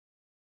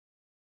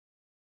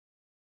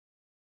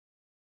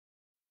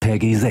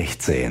Peggy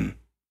 16.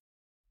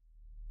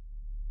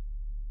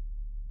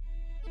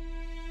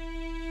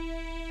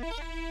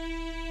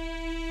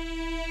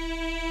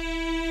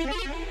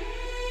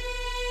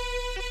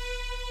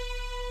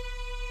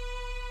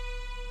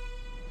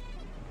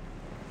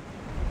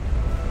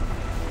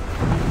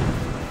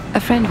 A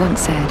friend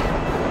once said,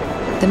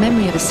 "The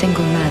memory of a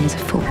single man is a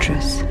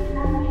fortress,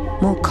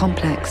 more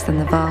complex than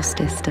the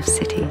vastest of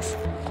cities."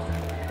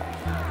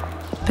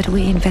 But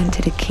we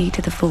invented a key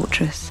to the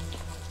fortress.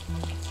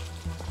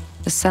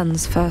 A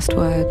son's first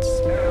words,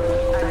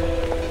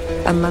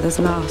 a mother's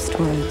last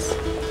words,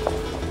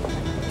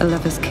 a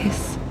lover's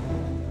kiss,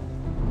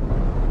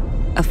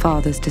 a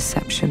father's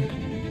deception.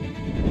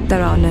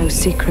 There are no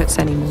secrets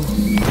anymore.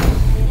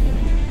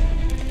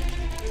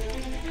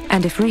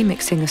 And if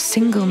remixing a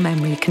single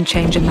memory can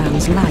change a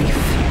man's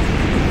life,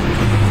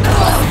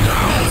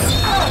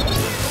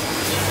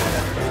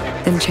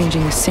 then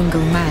changing a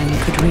single man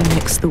could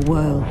remix the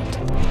world.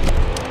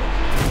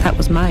 That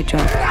was my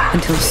job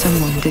until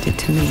someone did it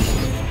to me.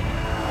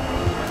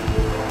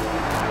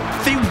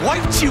 They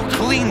wiped you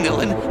clean,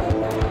 Nilin.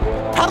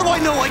 How do I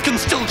know I can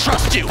still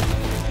trust you?